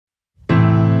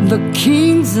The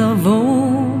kings of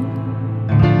old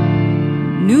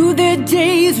knew their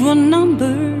days were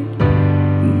numbered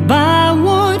by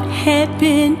what had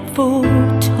been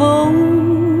foretold.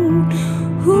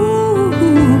 Ooh,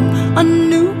 a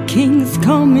new king's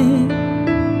coming.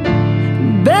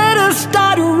 Better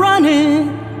start running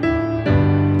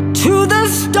to the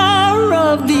star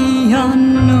of the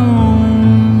unknown.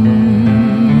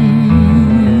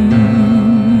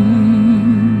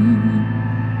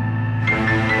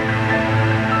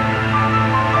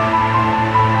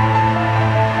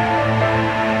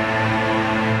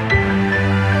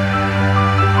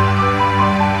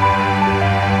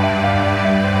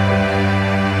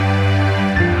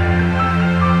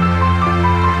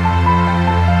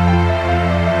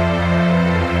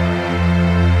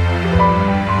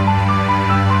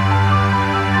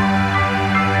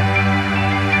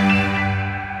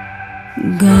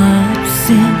 God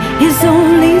sent His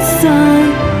only Son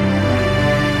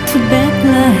to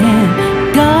Bethlehem.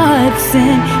 God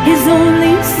sent His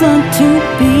only Son to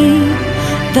be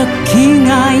the King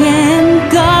I am.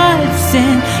 God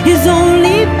sent His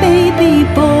only baby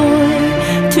boy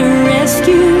to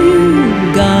rescue you.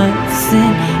 God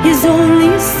sent His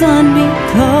only Son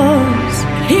because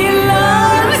He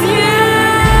loves you.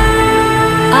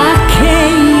 I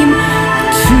came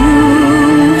to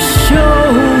show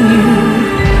you.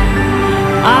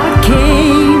 I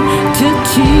came to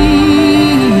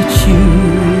teach you.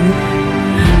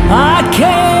 I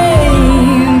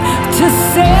came to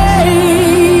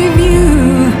save you.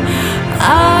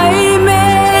 I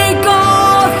make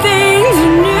all things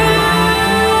new.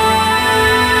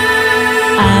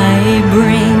 I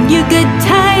bring you good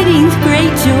tidings,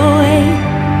 great joy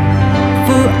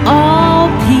for all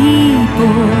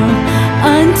people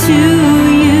unto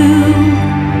you.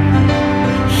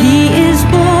 He is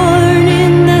born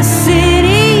in the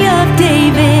city of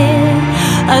David,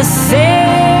 a Savior,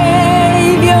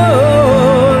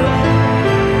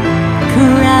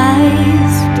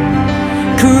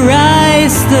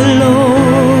 Christ the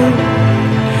Lord,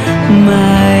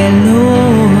 my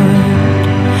Lord,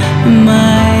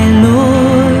 my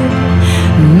Lord,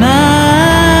 my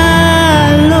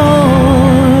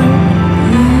Lord.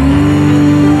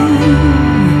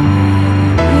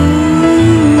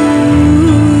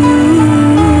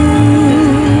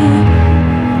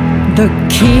 The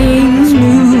kings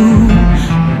knew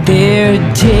their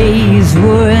days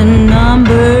were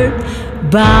numbered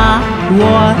by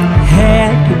what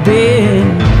had been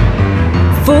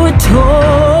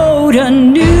foretold. A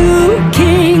new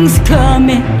king's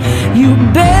coming. You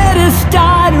better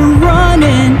start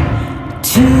running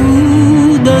to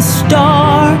the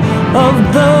star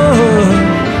of the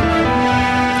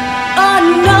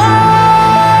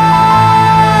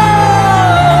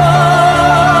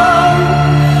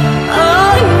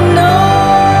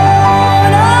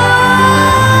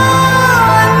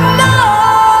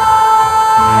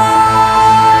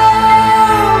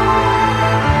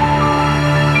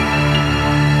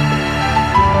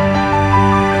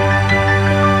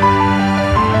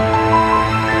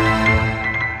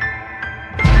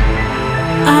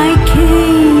I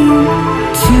came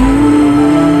to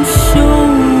show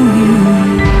you.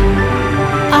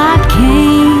 I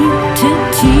came to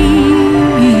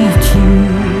teach you.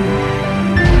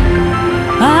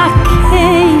 I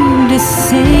came to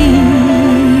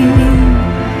save you.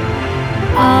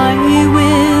 I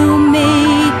will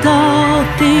make all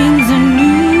things anew.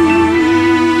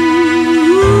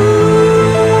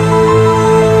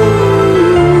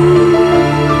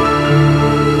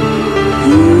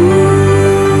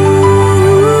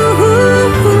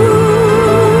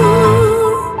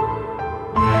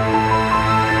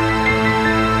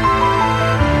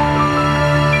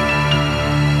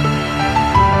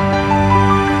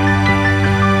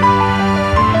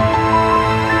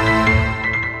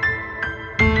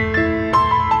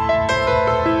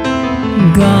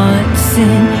 God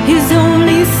sent His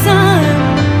only Son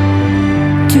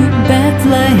to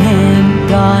Bethlehem.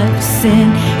 God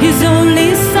sent His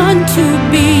only Son to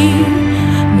be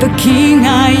the King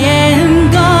I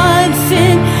am. God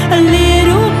sent a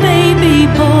little baby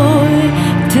boy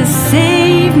to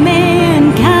save mankind.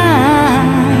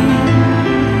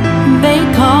 They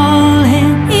call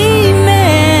Him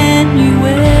Emmanuel.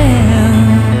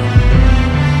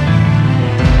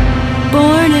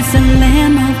 Born as the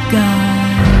Lamb of God,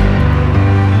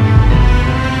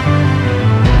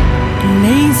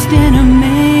 placed in a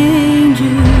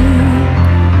manger,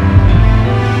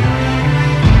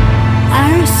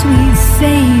 our sweet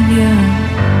Savior.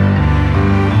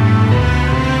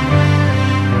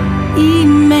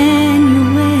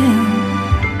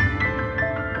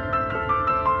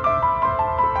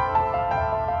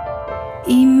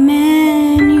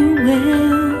 Emmanuel,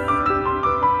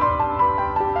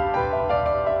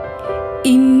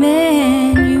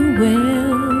 Emmanuel.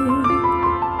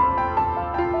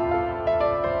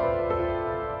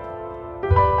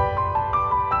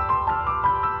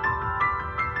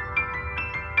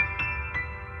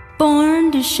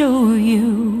 Born to show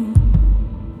you,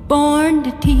 born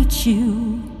to teach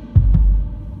you,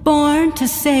 born to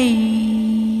save.